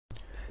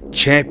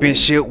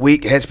Championship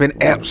week has been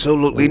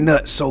absolutely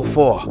nuts so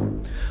far.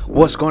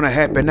 What's going to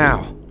happen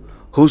now?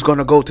 Who's going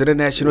to go to the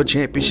national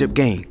championship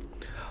game?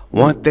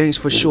 One thing's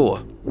for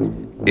sure.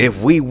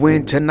 If we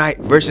win tonight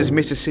versus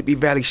Mississippi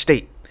Valley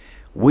State,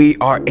 we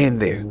are in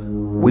there.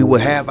 We will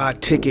have our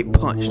ticket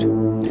punched.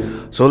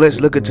 So let's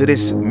look into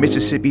this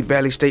Mississippi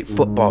Valley State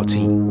football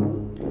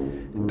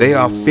team. They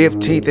are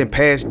 15th in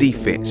pass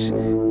defense.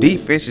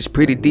 Defense is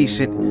pretty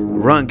decent.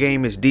 Run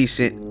game is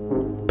decent.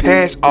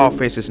 Pass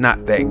offense is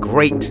not that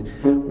great,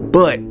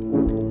 but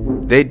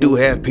they do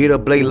have Peter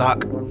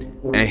Blaylock,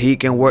 and he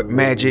can work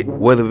magic,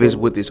 whether it's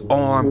with his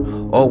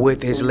arm or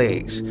with his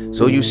legs.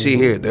 So you see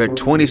here, they're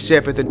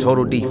 27th in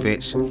total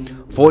defense,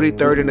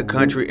 43rd in the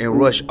country in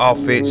rush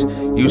offense.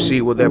 You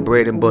see where their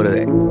bread and butter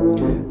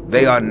at.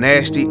 They are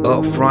nasty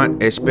up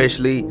front,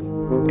 especially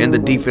in the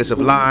defensive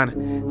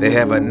line. They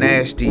have a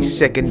nasty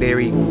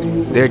secondary.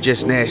 They're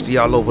just nasty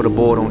all over the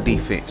board on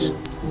defense.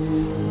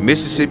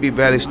 Mississippi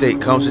Valley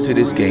State comes into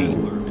this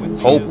game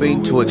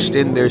hoping to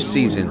extend their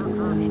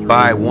season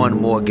by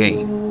one more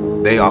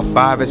game. They are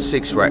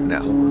 5-6 right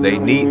now. They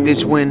need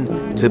this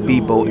win to be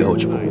bowl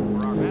eligible.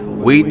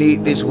 We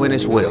need this win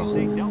as well,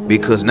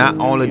 because not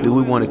only do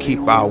we want to keep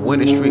our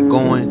winning streak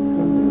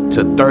going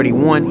to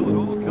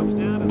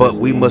 31, but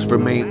we must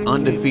remain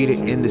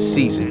undefeated in the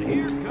season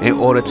in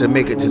order to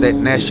make it to that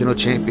national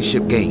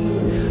championship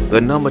game.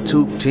 The number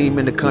 2 team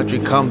in the country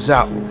comes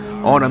out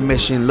on a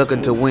mission,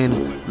 looking to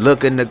win,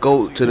 looking to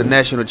go to the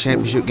national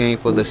championship game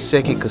for the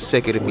 2nd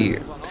consecutive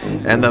year.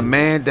 And the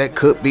man that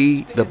could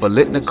be the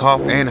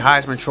Biletnikoff and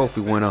Heisman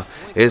Trophy winner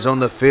is on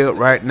the field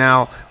right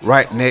now,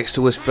 right next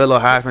to his fellow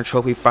Heisman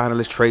Trophy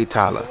finalist Trey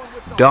Tyler.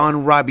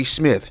 Don Robbie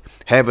Smith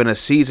having a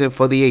season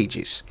for the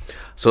ages.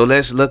 So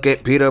let's look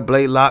at Peter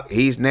Blaylock.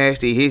 He's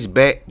nasty, he's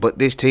back, but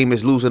this team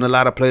is losing a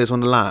lot of players on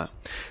the line.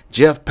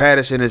 Jeff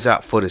Patterson is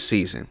out for the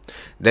season.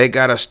 They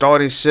got a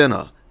starting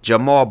center,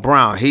 Jamal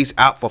Brown. He's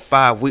out for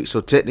 5 weeks,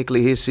 so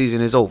technically his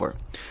season is over.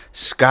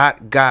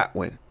 Scott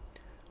Godwin,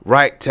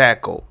 right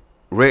tackle,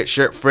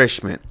 redshirt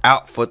freshman,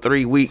 out for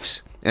 3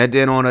 weeks. And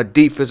then on the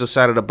defensive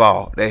side of the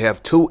ball, they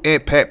have 2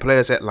 impact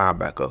players at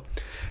linebacker.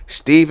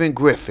 Stephen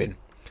Griffin,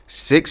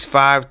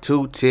 6'5",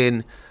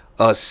 210,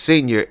 a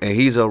senior, and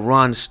he's a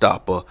run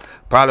stopper.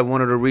 Probably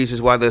one of the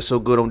reasons why they're so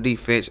good on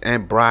defense.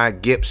 And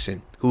Brian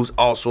Gibson, who's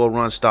also a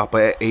run stopper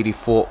at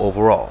 84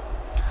 overall.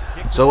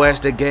 So as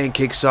the game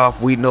kicks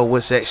off, we know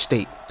what's at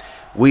stake.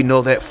 We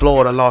know that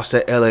Florida lost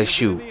at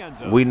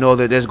LSU. We know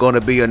that there's going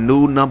to be a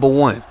new number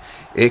 1.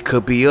 It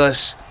could be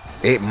us.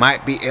 It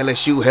might be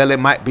LSU. Hell, it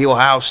might be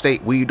Ohio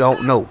State. We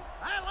don't know.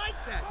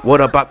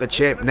 What about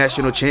the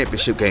national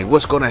championship game?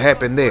 What's going to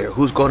happen there?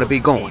 Who's going to be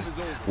going?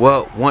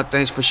 Well, one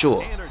thing's for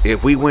sure.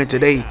 If we win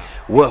today,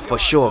 we're for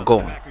sure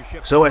going.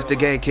 So as the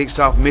game kicks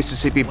off,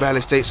 Mississippi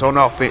Valley State's on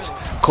offense.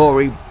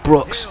 Corey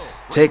Brooks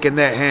taking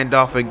that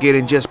handoff and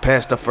getting just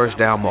past the first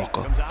down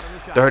marker.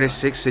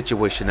 36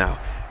 situation now.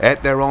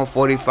 At their own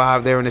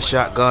 45, they're in the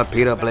shotgun.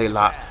 Peter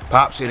Blaylock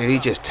pops in and he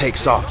just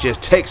takes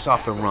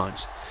off and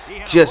runs.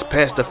 Just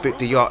past the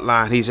 50-yard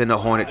line, he's in the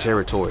Hornet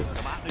territory.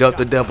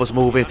 Delta Devils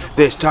moving.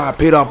 This time,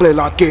 Peter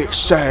Blaylock gets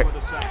sacked.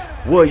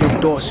 William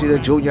Dorsey, the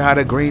junior out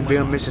of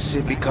Greenville,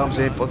 Mississippi, comes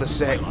in for the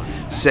sack.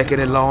 2nd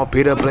and long,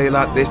 Peter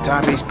Blaylock. This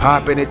time he's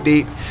popping it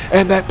deep.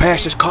 And that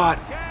pass is caught.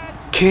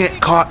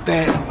 Kent caught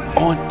that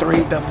on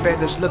 3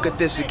 defenders. Look at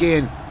this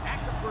again.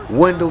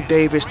 Wendell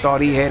Davis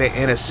thought he had an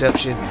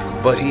interception,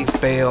 but he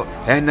failed.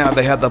 And now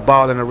they have the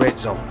ball in the red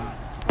zone.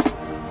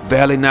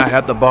 Valley now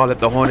have the ball at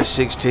the Hornet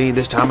 16.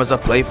 This time is a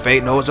play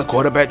fake. No, it's a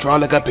quarterback draw.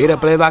 Look at Peter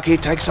Blaylock. He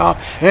takes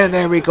off. And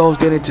there he goes,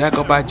 getting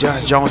tackled by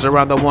Josh Jones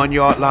around the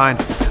 1-yard line.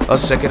 A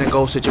 2nd and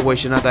goal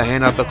situation at the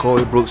handoff to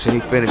Corey Brooks, and he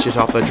finishes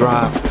off the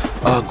drive.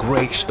 A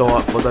great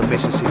start for the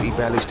Mississippi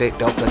Valley State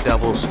Delta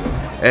Devils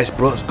as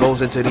Brooks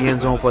goes into the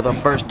end zone for the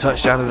first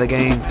touchdown of the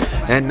game.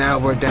 And now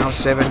we're down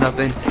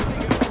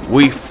 7-0.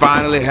 We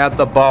finally have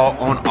the ball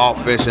on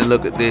offense, and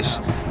look at this.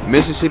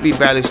 Mississippi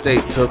Valley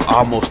State took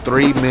almost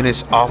 3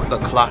 minutes off the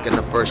clock in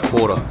the first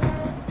quarter.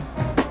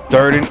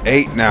 3rd and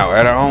 8 now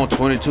at our own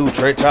 22.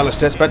 Trey Tyler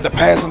sets back the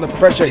pass on the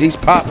pressure. He's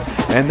popped,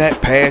 and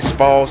that pass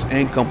falls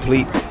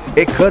incomplete.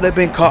 It could have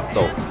been caught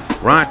though.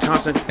 Ryan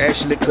Thompson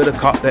actually could have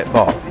caught that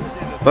ball.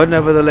 But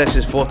nevertheless,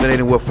 it's 4th and 8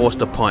 and we're forced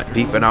to punt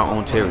deep in our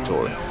own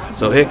territory.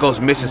 So here goes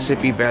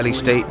Mississippi Valley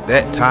State.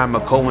 That time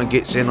McCohen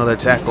gets in on the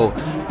tackle,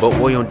 but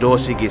William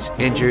Dorsey gets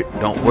injured.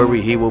 Don't worry,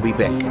 he will be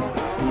back.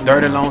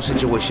 3rd and long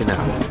situation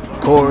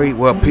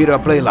now. Peter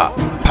Blaylock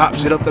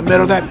pops it up the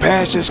middle. That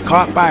pass is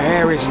caught by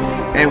Harris.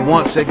 And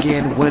once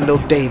again, Wendell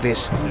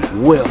Davis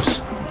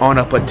whiffs on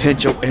a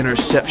potential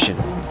interception.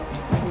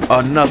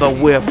 Another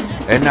whiff.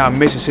 And now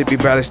Mississippi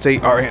Valley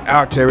State are in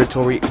our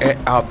territory at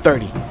our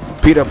 30.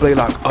 Peter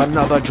Blaylock,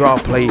 another draw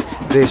play.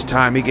 This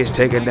time he gets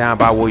taken down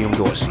by William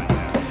Dorsey.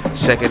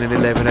 2nd and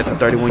 11 at the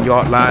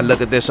 31-yard line. Look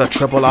at this, a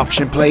triple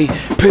option play.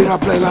 Peter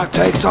Blaylock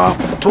takes off.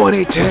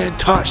 2010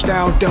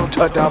 touchdown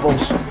Delta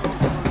Devils.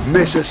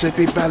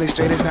 Mississippi Valley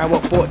State is now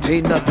up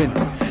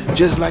 14-0,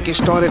 just like it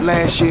started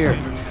last year.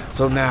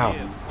 So now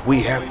We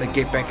have to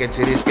get back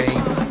into this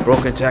game.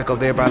 Broken tackle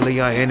there by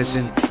Leon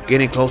Henderson,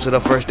 getting close to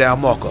the first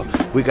down marker.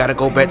 We got to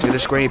go back to the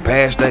screen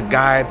pass the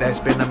guy that's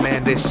been the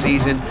man this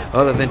season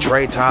other than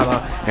Trey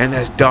Tyler, and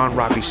that's Don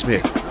Robbie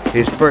Smith.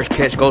 His first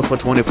catch goes for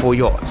 24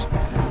 yards.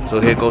 So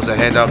here goes a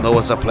handout. No,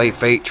 it's a play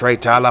fake. Trey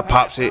Tyler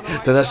pops it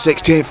to the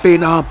 6'10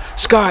 phenom.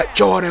 Scott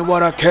Jordan,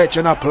 what a catch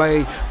and a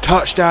play.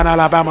 Touchdown,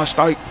 Alabama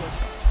State.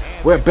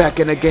 We're back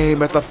in the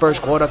game as the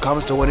first quarter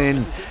comes to an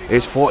end.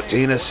 It's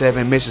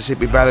 14-7.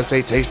 Mississippi Valley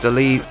State takes the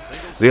lead.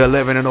 The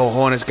 11-0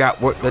 Hornets got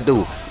work to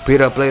do.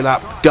 Peter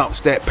Blaylock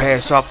dumps that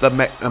pass off the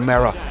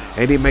Ncaa,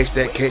 and he makes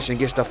that catch and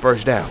gets the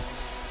first down.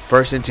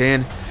 1st and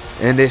 10,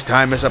 and this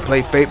time it's a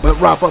play fake, but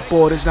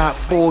Rappaport is not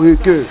full. He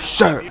gets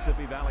sacked.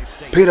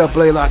 Peter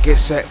Blaylock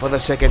gets sacked for the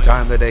second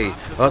time today.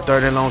 A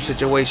 3rd and long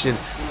situation.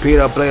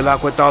 Peter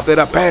Blaylock without the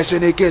pass,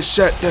 and he gets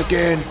sacked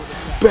again.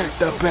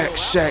 Back-to-back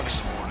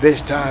sacks.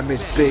 This time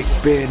it's Big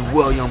Ben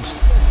Williams.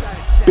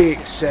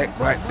 Big sack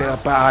right there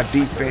by our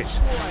defense.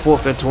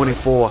 4th and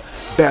 24.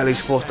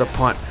 Valley's forced to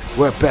punt.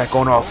 We're back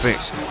on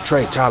offense.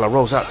 Trey Tyler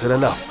rolls out to the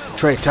left.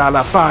 Trey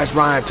Tyler finds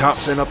Ryan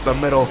Thompson up the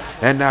middle,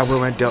 and now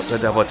we're in Delta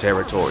Devil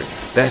territory.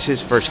 That's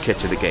his first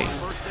catch of the game.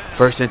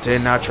 1st and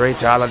 10 now. Trey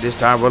Tyler this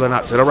time rolling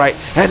out to the right,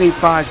 and he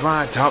finds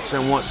Ryan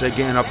Thompson once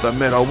again up the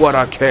middle. What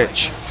a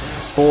catch.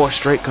 4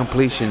 straight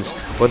completions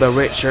for the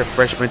redshirt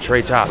freshman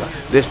Trey Tyler.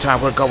 This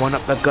time we're going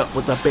up the gut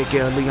with the big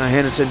air. Leon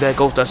Henderson, there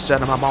goes the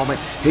cinema moment.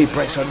 He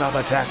breaks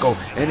another tackle,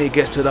 and he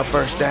gets to the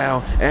first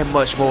down and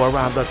much more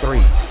around the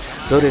 3.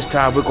 So this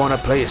time we're going to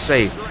play it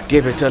safe.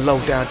 Give it to low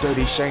down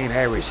dirty Shane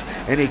Harris,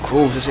 and he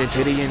cruises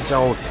into the end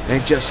zone.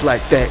 And just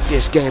like that,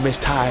 this game is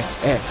tied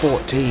at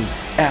 14.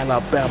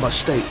 Alabama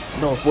State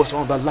knows what's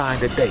on the line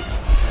today.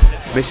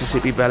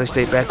 Mississippi Valley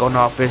State back on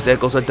offense. There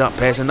goes a dump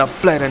pass and a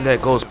flat, and there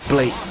goes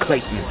Blake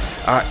Clayton,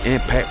 our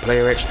impact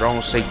player at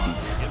strong safety.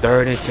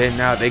 3rd and 10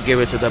 now. They give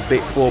it to the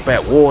big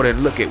fullback Ward,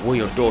 and look at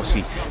William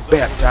Dorsey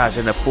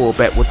baptizing the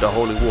fullback with the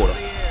holy water.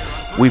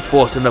 We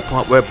forced him to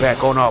punt. We're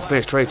back on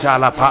offense. Trey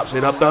Tyler pops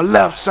it up the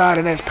left side,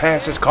 and that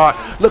pass is caught.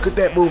 Look at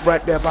that move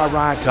right there by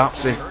Ryan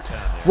Thompson.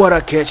 What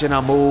a catch and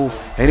a move.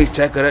 And he's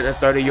tackled at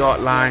the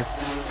 30-yard line.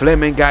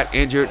 Fleming got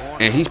injured,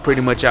 and he's pretty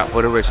much out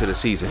for the rest of the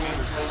season.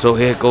 So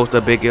here goes the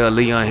big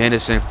Leon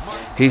Henderson.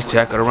 He's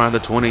tackled around the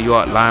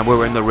 20-yard line.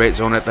 We're in the red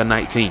zone at the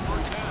 19.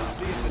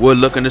 We're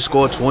looking to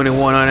score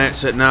 21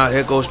 unanswered now.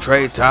 Here goes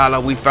Trey Tyler.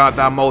 We found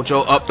our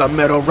mojo up the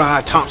middle.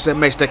 Ryan Thompson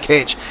makes the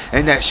catch,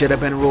 and that should have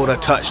been ruled a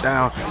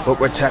touchdown, but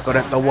we're tackled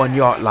at the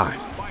 1-yard line.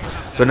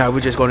 So now we're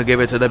just going to give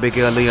it to the big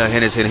Leon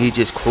Henderson. He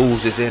just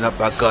cruises in up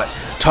the gut.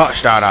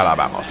 Touchdown,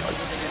 Alabama.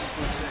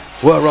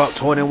 We're up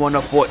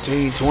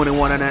 21-14.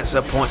 21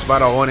 unanswered points by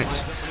the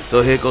Hornets.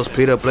 So here goes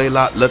Peter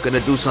Blaylock looking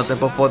to do something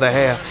before the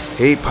half.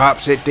 He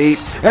pops it deep,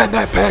 and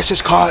that pass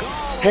is caught.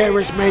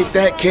 Harris made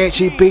that catch.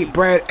 He beat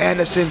Brad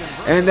Anderson,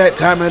 and that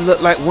time it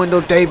looked like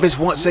Wendell Davis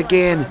once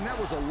again.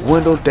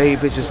 Wendell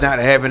Davis is not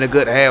having a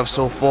good half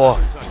so far.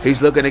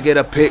 He's looking to get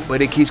a pick,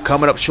 but he keeps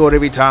coming up short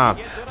every time.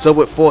 So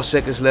with 4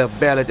 seconds left,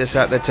 Valley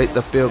decides to take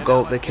the field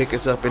goal. The kick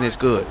is up and it's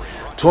good.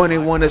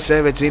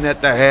 21-17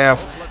 at the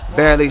half.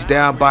 Valley's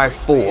down by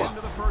 4.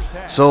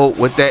 So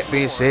with that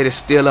being said, it's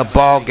still a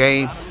ball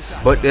game,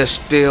 but there's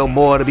still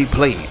more to be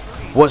played.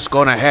 What's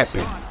going to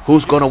happen?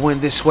 Who's going to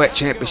win this SWAC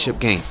championship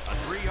game?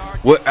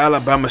 Will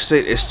Alabama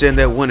State extend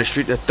their winning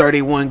streak to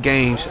 31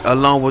 games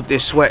along with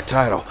this SWAC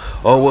title?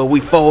 Or will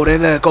we fold?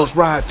 And there goes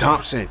Ryan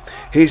Thompson.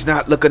 He's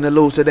not looking to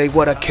lose today.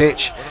 What a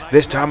catch.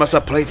 This time it's a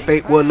play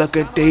fake. We're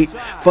looking deep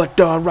for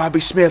Don Robbie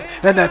Smith.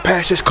 And that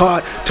pass is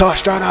caught.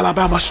 Touchdown,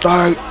 Alabama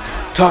State.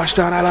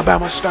 Touchdown,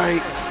 Alabama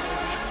State.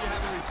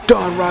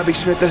 Don Robbie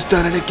Smith has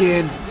done it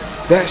again.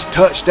 That's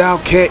touchdown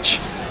catch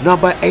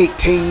number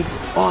 18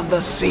 on the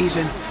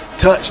season.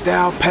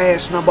 Touchdown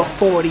pass number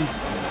 40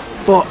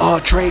 for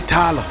Trey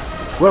Tyler.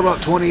 We're up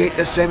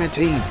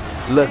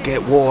 28-17. Look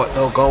at Ward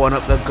though going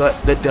up the gut.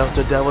 The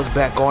Delta Devils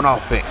back on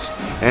offense,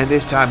 and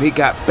this time he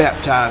got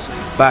baptized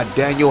by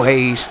Daniel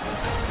Hayes,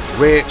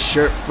 red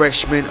shirt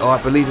freshman, or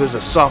I believe he was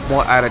a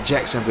sophomore out of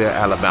Jacksonville,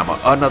 Alabama.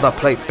 Another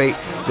play fake.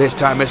 This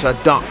time it's a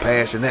dunk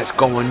pass, and that's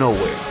going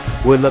nowhere.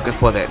 We're looking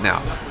for that now.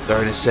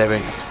 3rd and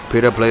 7.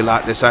 Peter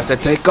Blaylock decides to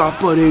take off,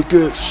 but he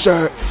gets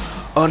sacked.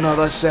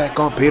 Another sack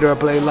on Peter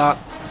Blaylock.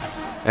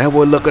 And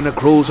we're looking to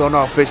cruise on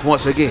offense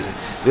once again.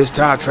 This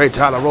time Trey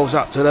Tyler rolls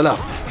out to the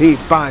left. He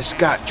finds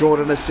Scott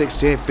Jordan, the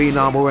 6'10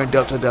 phenom. We're in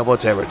Delta Devil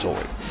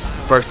territory.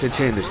 1st and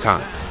 10 this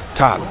time.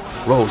 Tyler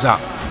rolls out.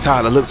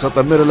 Tyler looks up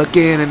the middle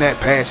again, and that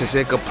pass is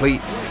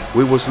incomplete.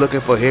 We was looking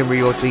for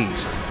Henry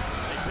Ortiz.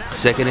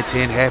 2nd and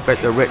 10, half at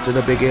the red to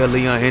the big L,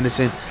 Leon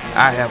Henderson.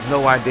 I have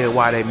no idea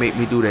why they made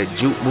me do that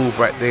juke move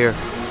right there,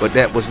 but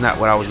that was not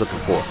what I was looking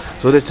for.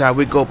 So this time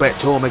we go back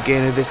to him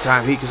again, and this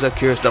time he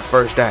secures the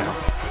first down.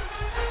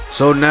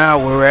 So now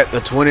we're at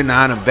the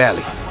 29 of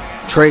Valley.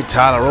 Trey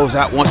Tyler rolls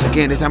out once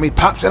again. This time he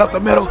pops it up the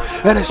middle,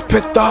 and it's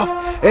picked off.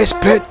 It's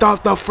picked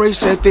off the free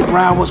safety.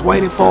 Brown was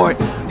waiting for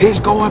it. He's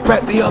going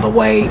back the other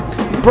way.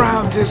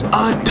 Brown's is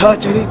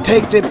untouched, and he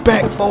takes it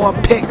back for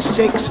a pick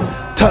 6.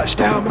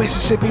 Touchdown,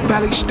 Mississippi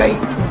Valley State.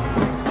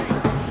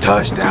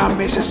 Touchdown,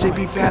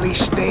 Mississippi Valley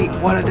State.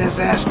 What a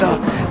disaster.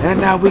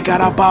 And now we got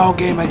a ball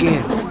game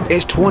again.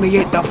 It's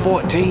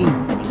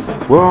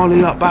 28-14. We're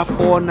only up by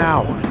 4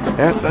 now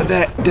after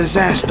that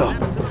disaster.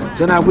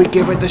 So now we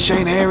give it to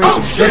Shane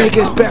Harris. Then he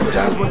gets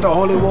baptized with the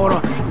holy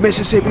water.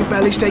 Mississippi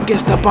Valley State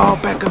gets the ball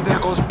back, and there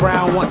goes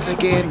Brown once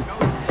again.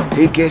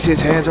 He gets his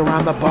hands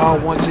around the ball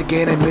once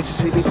again, and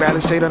Mississippi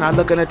Valley State are not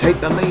looking to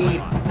take the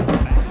lead.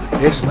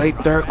 It's late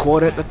third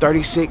quarter at the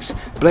 36.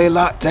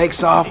 Blaylock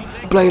takes off.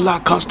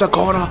 Blaylock cuts the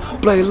corner.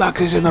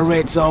 Blaylock is in the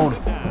red zone.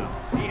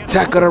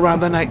 Tackled around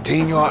the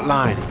 19-yard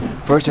line.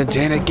 1st and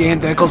 10 again.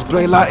 There goes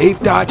Blaylock. He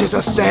dodges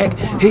a sack.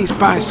 He's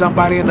finds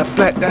somebody in the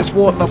flat. That's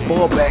Ward, the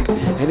fullback.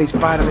 And he's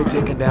finally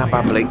taken down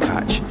by Blake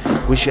Koch.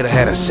 We should have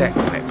had a sack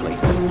on that play.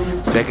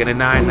 2nd and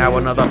 9. Now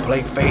another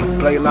play fake.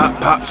 Blaylock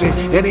pops it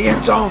in the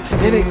end zone.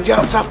 And it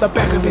jumps off the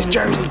back of his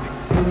jersey.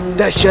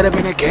 That should have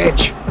been a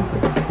catch.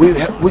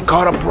 We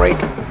caught a break.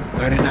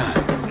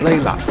 39.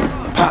 Blaylock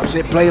pops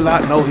it.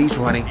 Blaylock, no, he's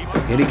running.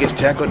 And he gets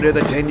tackled near the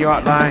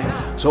 10-yard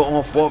line. So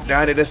on 4th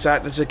down, they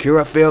decide to secure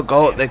a field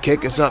goal. The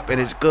kick is up, and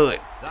it's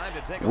good.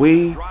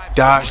 We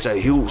dodged a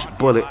huge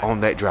bullet on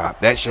that drive.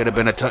 That should have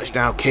been a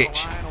touchdown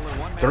catch.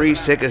 3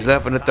 seconds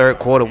left in the third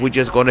quarter. We're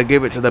just going to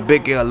give it to the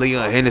big girl,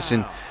 Leon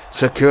Henderson.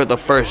 Secure the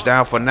 1st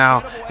down for now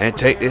and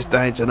take this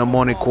thing to the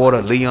morning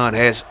quarter. Leon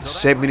has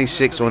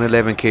 76 on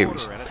 11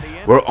 carries.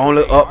 We're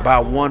only up by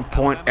 1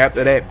 point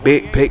after that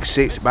big pick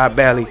 6 by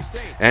Bally.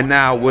 And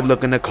now we're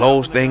looking to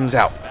close things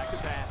out.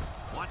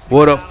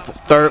 What a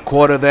third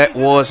quarter that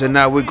was, and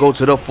now we go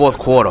to the 4th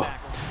quarter.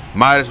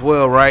 Might as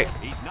well, right?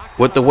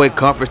 With the way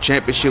Conference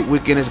Championship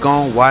weekend is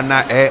gone, why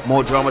not add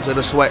more drama to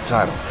the SWAC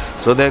title?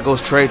 So there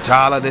goes Trey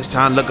Tyler, this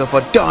time looking for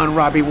Don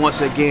Robbie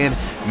once again,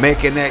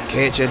 making that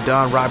catch, and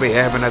Don Robbie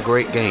having a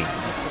great game.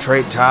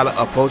 Trey Tyler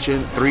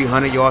approaching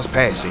 300 yards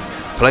passing.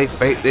 Play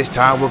fake this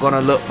time. We're going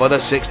to look for the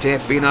 6'10"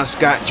 phenom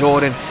Scott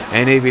Jordan,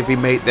 and if he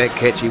made that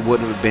catch, he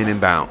wouldn't have been in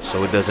bounds,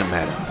 so it doesn't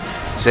matter.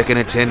 2nd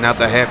and 10, now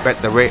the halfback,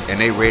 the red, and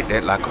they read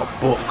that like a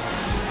book.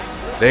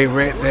 They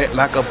read that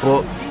like a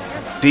book.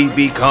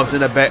 DB comes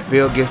in the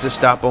backfield, gets the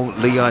stop on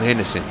Leon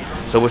Henderson.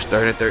 So it's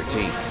 3rd and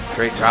 13.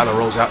 Trey Tyler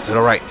rolls out to the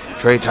right.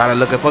 Trey Tyler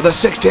looking for the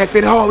 6'10"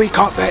 phenom. Oh, he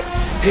caught that.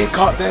 He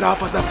caught that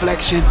off a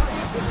deflection.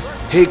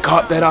 He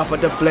caught that off a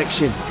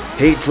deflection.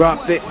 He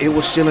dropped it. It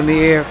was still in the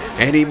air,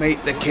 and he made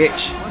the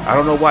catch. I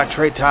don't know why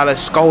Trey Tyler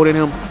scolded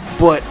him,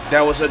 but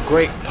that was a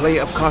great play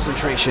of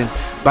concentration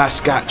by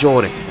Scott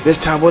Jordan. This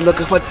time we're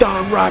looking for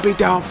Don Robbie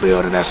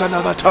downfield, and that's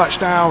another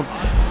touchdown.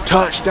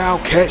 Touchdown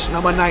catch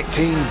number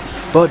 19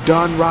 for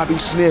Don Robbie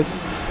Smith,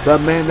 the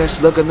man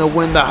that's looking to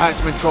win the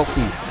Heisman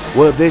Trophy.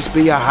 Will this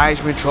be a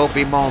Heisman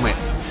Trophy moment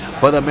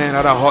for the man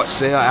out of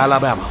Hartselle,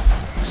 Alabama?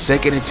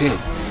 2nd and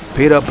 10.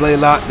 Peter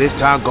Blaylock, this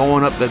time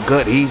going up the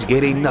gut. He's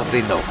getting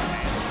nothing though.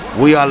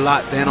 We are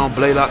locked in on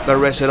Blaylock the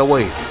rest of the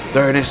way.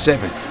 3rd and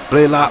 7.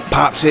 Blaylock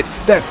pops it.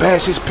 That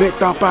pass is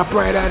picked off by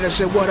Brad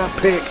Anderson. What a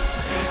pick.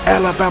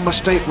 Alabama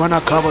State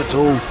runner cover 2.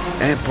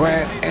 And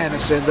Brad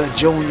Anderson, the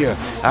junior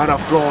out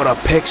of Florida,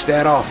 picks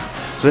that off.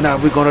 So now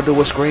we're going to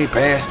do a screen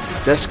pass.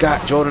 That's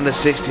Scott Jordan, the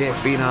 6'10"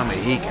 phenom, and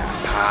he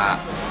got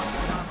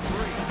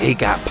popped. He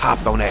got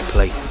popped on that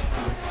play.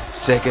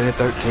 2nd and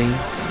 13.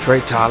 Trey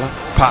Tyler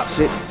pops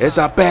it. It's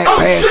a bad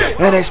pass,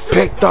 and it's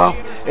picked off.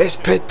 It's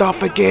picked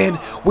off again.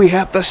 We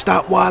have to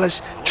stop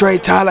Wallace. Trey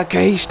Tyler,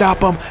 can he stop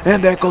him?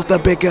 And there goes the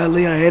big guy,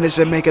 Leon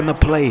Henderson, making the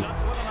play.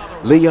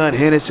 Leon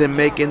Henderson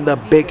making the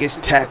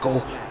biggest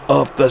tackle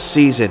of the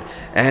season.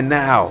 And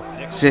now,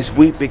 since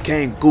we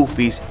became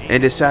goofies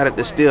and decided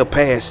to still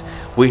pass,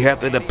 we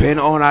have to depend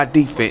on our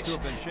defense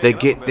to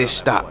get this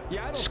stop.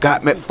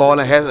 Scott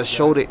McFarland has a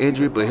shoulder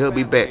injury, but he'll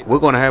be back. We're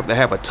going to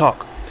have a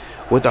talk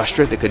with our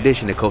strength and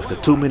conditioning coach,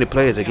 because too many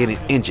players are getting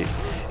injured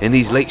in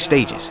these late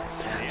stages.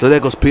 So there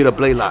goes Peter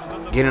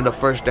Blaylock, getting the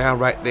 1st down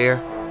right there,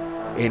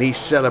 and he's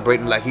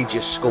celebrating like he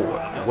just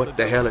scored. What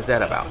the hell is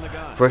that about?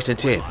 1st and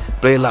 10.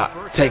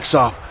 Blaylock takes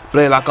off.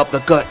 Blaylock up the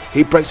gut.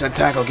 He breaks a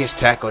tackle, gets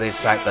tackled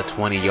inside the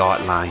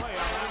 20-yard line.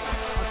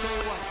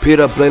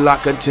 Peter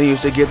Blaylock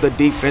continues to give the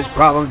defense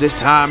problems. This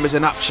time is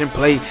an option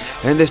play,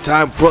 and this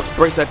time Brooks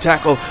breaks a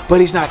tackle, but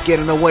he's not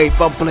getting away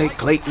from Blake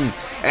Clayton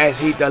as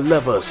he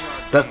delivers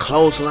the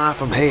clothesline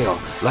from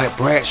hell like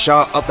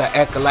Bradshaw of the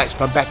Acolytes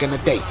from back in the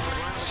day.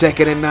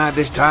 2nd and 9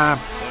 this time.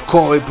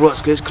 Corey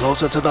Brooks gets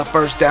closer to the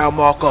 1st down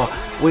marker.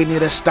 We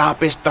need a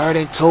stop. It's 3rd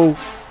and 2.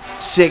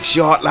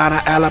 6-yard line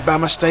of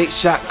Alabama State.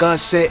 Shotgun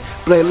set.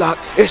 Blaylock.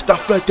 It's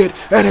deflected,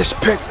 and it's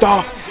picked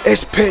off.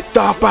 It's picked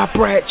off by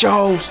Brad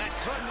Jones.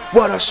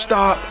 What a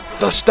stop.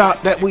 The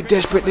stop that we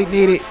desperately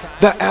needed.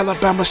 The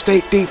Alabama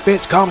State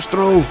defense comes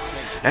through.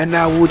 And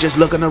now we're just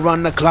looking to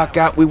run the clock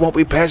out. We won't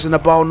be passing the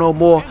ball no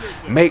more.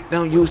 Make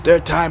them use their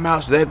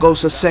timeouts. There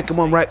goes the 2nd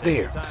one right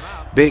there.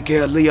 Big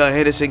hair Leon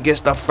Henderson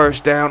gets the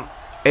 1st down.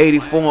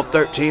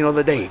 84-13 on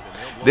the day.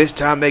 This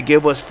time they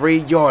give us free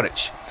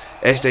yardage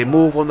as they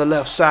move on the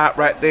left side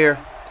right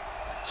there.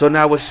 So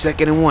now it's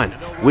 2nd and 1.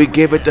 We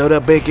give it to the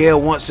Big L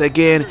once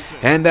again,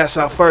 and that's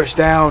our 1st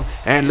down.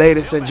 And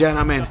ladies and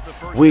gentlemen,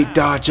 we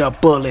dodge a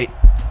bullet.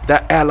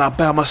 The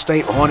Alabama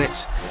State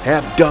Hornets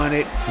have done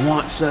it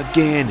once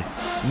again.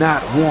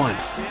 Not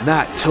 1,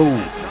 not 2,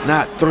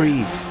 not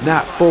 3,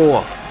 not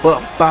 4, but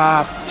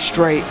 5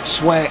 straight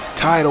SWAC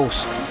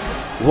titles.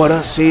 What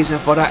a season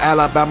for the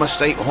Alabama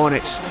State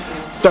Hornets.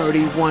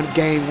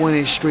 31-game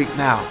winning streak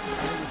now.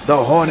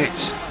 The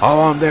Hornets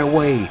are on their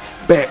way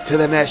back to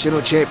the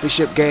national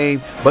championship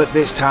game, but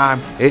this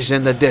time it's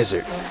in the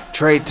desert.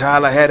 Trey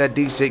Tyler had a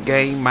decent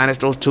game, minus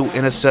those 2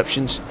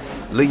 interceptions.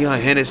 Leon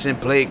Henderson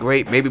played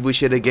great. Maybe we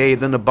should have gave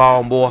them the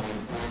ball more.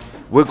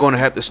 We're going to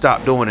have to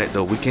stop doing that,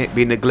 though. We can't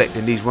be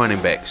neglecting these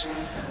running backs.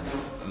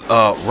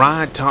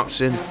 Ryan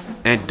Thompson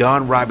and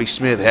Don Robbie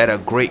Smith had a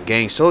great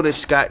game. So did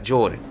Scott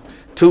Jordan.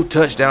 2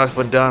 touchdowns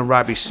for Don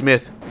Robbie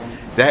Smith.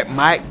 That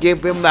might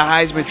give him the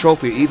Heisman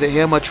Trophy, either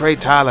him or Trey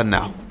Tyler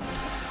now.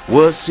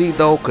 We'll see,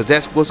 though, because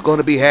that's what's going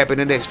to be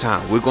happening next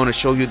time. We're going to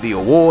show you the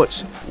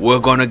awards. We're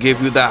going to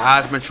give you the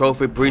Heisman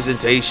Trophy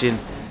presentation.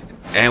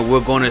 And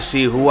we're going to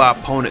see who our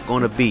opponent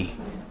going to be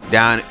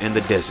down in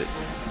the desert.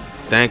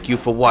 Thank you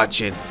for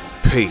watching.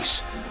 Peace.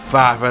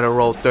 5 in a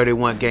row,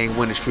 31-game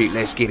winning streak.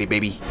 Let's get it,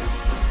 baby.